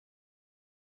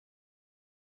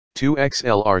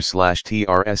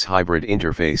2XLR/TRS hybrid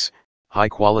interface, high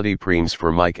quality preams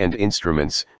for mic and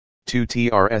instruments, 2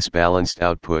 TRS balanced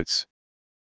outputs.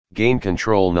 Gain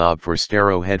control knob for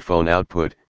stereo headphone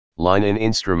output, line-in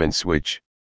instrument switch.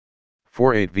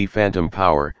 48V phantom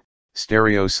power,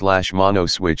 stereo/mono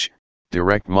switch,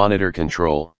 direct monitor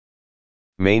control.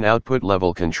 Main output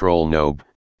level control knob,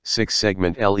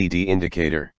 6-segment LED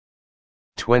indicator.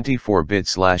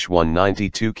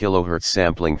 24-bit/192 kHz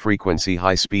sampling frequency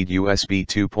high-speed USB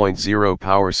 2.0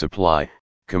 power supply,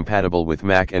 compatible with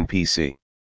Mac and PC.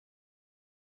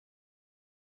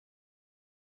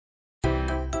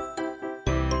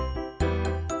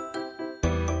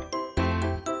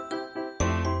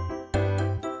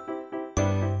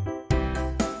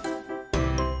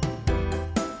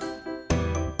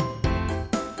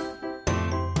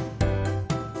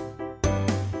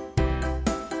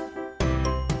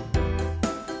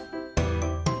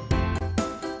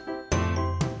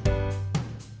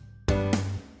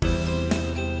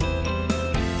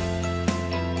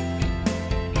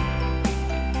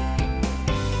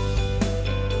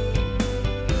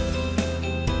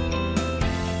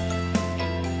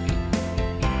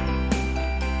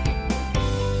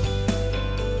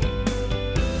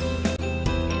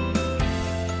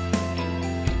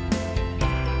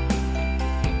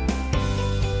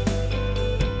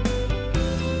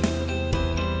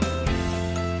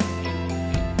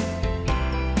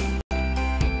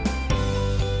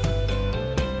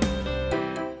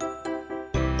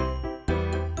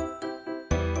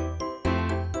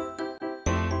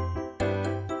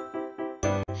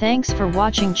 Thanks for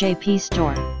watching JP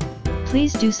Store.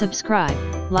 Please do subscribe,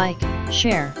 like,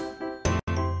 share.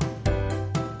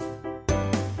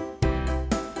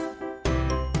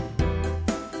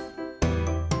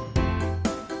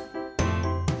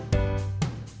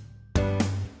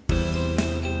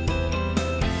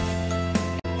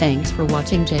 Thanks for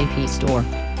watching JP Store.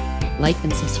 Like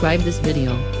and subscribe this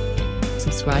video.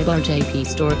 Subscribe our JP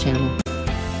Store channel.